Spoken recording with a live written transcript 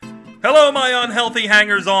Hello, my unhealthy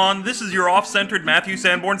hangers-on. This is your off-centered Matthew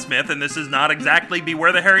Sanborn Smith, and this is not exactly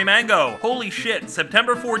Beware the Hairy Mango. Holy shit,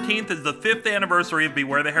 September 14th is the 5th anniversary of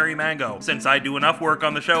Beware the Hairy Mango. Since I do enough work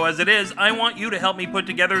on the show as it is, I want you to help me put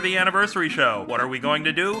together the anniversary show. What are we going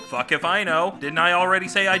to do? Fuck if I know. Didn't I already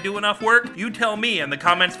say I do enough work? You tell me in the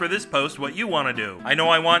comments for this post what you want to do. I know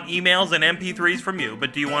I want emails and MP3s from you,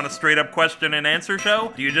 but do you want a straight-up question and answer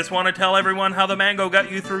show? Do you just want to tell everyone how the mango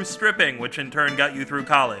got you through stripping, which in turn got you through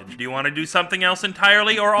college? Do you want to do something else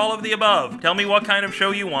entirely, or all of the above? Tell me what kind of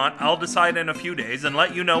show you want. I'll decide in a few days and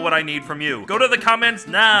let you know what I need from you. Go to the comments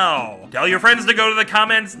now. Tell your friends to go to the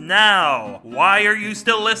comments now. Why are you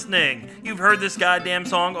still listening? You've heard this goddamn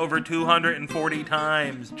song over 240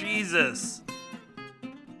 times. Jesus.